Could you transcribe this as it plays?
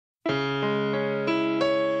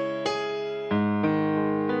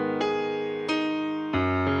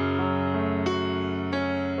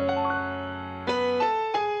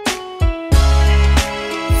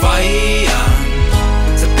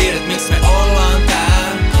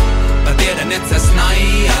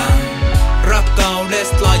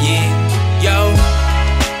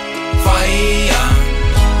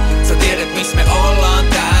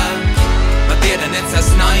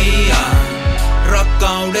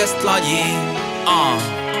rakkaudesta lajiin.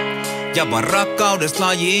 Ja vaan rakkaudesta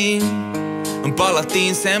lajiin.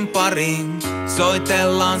 Palattiin sen pariin.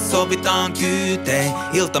 Soitellaan, sovitaan kyytein.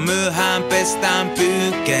 Ilta myöhään pestään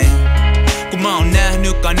pyykkein. Kun mä oon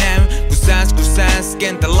nähnyt kanen, kun sääs,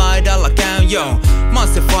 kentän laidalla käyn, joo. Mä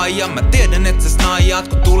oon se faija, mä tiedän et sä snaijat.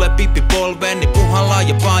 Kun tulee pippi polveen, niin puhallaan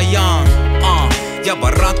ja paijaan. Ja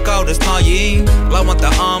vaan rakkaudesta lajiin.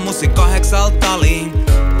 Lauantai aamuisin 8 taliin.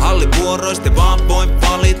 Hallivuoroista vaan voin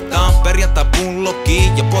valittaa. Perjantai pullo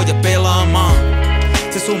kiinni ja pojat pelaamaan.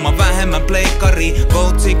 Se summa vähemmän pleikkari.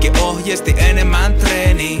 Coachikin ohjesti enemmän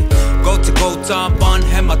treeni. Coachi coachaa,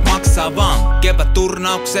 vanhemmat maksaa vaan. Kevät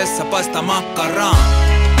turnauksessa paistaa makkaraa.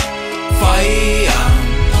 Faija,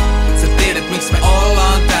 sä tiedät miksi me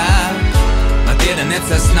ollaan täällä. Mä tiedän et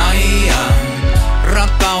sä snaija.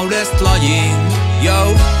 Rakkaudesta lajiin,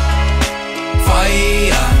 yo.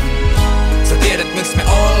 Faija, sä tiedät miksi me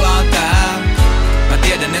ollaan täällä. Mä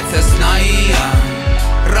tiedän et sä snaija.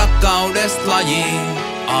 Rakkaudesta lajiin.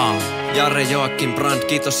 Jare Joakim Brand,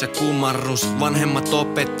 kiitos ja kumarrus. Vanhemmat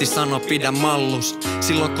opetti, sano pidä mallus.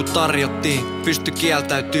 Silloin kun tarjottiin, pysty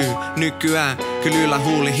kieltäytyy. Nykyään kyllä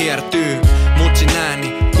ylähuuli hiertyy. Mutsin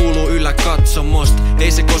ääni kuuluu yläkatsomost.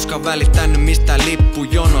 Ei se koskaan välittänyt mistään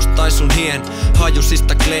lippujonosta tai sun hien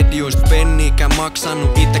hajusista kledjuista. Penniikään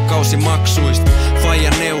maksanut ite kausimaksuista.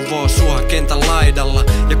 Faija neuvoo sua kentän laidalla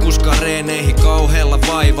ja kuskaa reeneihin kauhealla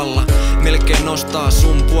vaivalla. Melkein nostaa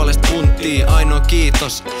sun puolesta punttia. Ainoa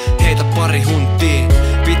kiitos, heitä pari hunttia.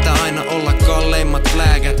 Pitää aina olla kalleimmat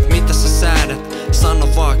lääkät. Mitä sä säädät? Sano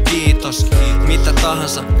vaan kiitos. Mitä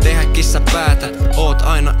tahansa tehdäkin sä päätät. Oot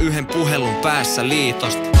aina yhden puhelun päässä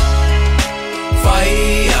liitosta.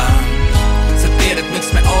 Faija, sä tiedät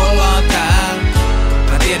miksi me ollaan täällä.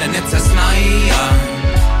 Mä tiedän et sä snaija.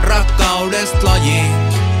 Rakkaudesta lajiin,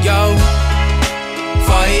 yo.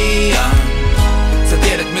 Faija, sä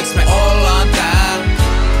tiedät miksi me ollaan täällä.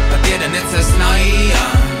 Mä tiedän et sä snaija.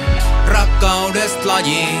 Rakkaudesta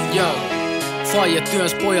lajiin, yo. Faija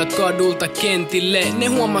työns pojat kadulta kentille. Ne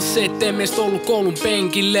huomas se, ettei meistä ollut koulun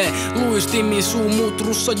penkille. Luistimi suu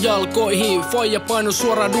mutrussa jalkoihin. Faija paino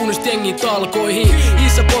suoraan duunista jengin talkoihin.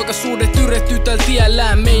 Isä-poikasuudet tyrehtyy tällä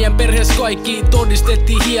tiellään. Meidän perheessä kaikki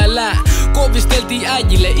todistettiin hiellään. Kovisteltiin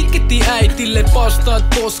äijille, itkettiin äitille. Pastaat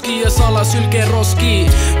poskiin ja salasylkeen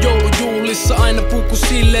roskiin. Joulujuhlissa aina puku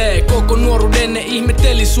silleen. Koko nuoruuden ne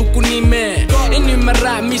ihmetteli sukunimeä. En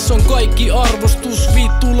ymmärrä missä on kaikki arvostus.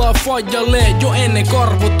 Vittulaa Faijalle jo ennen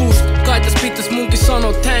karvotusta. Kai täs pitäis munkin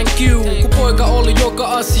sanoa thank you. Kun poika oli joka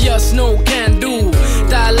asias no can do.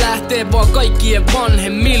 Tää lähtee vaan kaikkien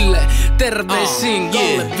vanhemmille. Terveisin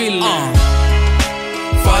Galle Ville.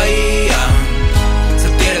 Faija, sä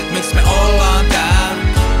tiedät miksi me ollaan täällä.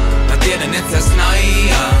 Mä tiedän et sä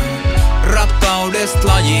snaija. Rakkaudesta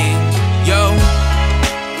lajiin, yo.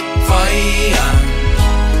 Faija,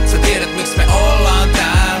 sä tiedät miksi me ollaan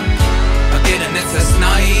täällä. Mä tiedän et sä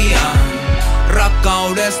snaija.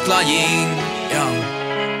 Rakkaudesta lajiin, yo.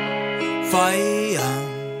 Faija,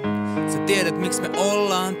 sä tiedät miksi me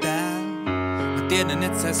ollaan täällä. Mä tiedän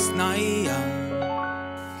et sä snaija.